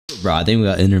Bro, I think we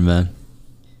got Ender, man.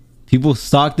 People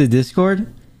stalk the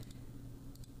Discord?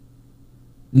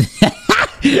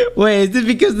 Wait, is it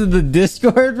because of the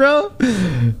Discord, bro?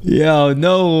 Yo,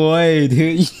 no way,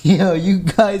 dude. Yo, you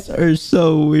guys are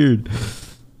so weird.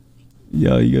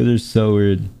 Yo, you guys are so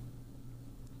weird.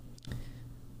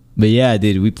 But yeah,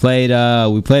 dude, we played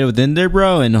it with Ender,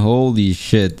 bro, and holy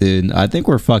shit, dude. I think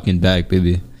we're fucking back,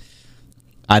 baby.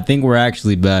 I think we're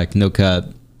actually back, no cap.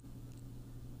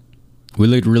 We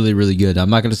looked really, really good. I'm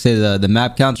not gonna say the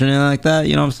map counts or anything like that,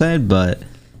 you know what I'm saying? But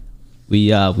we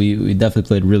definitely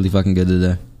played really fucking good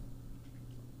today.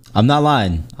 I'm not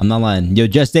lying. I'm not lying. Yo,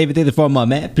 Just David, thank you for my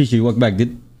man. Appreciate you. Welcome back,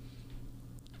 dude.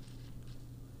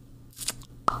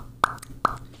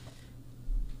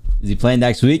 Is he playing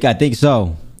next week? I think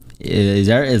so. Is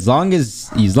there, as long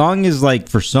as like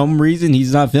for some reason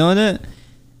he's not feeling it,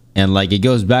 and like it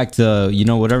goes back to, you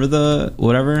know,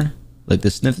 whatever like the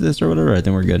sniff this or whatever, I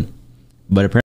think we're good. But apparently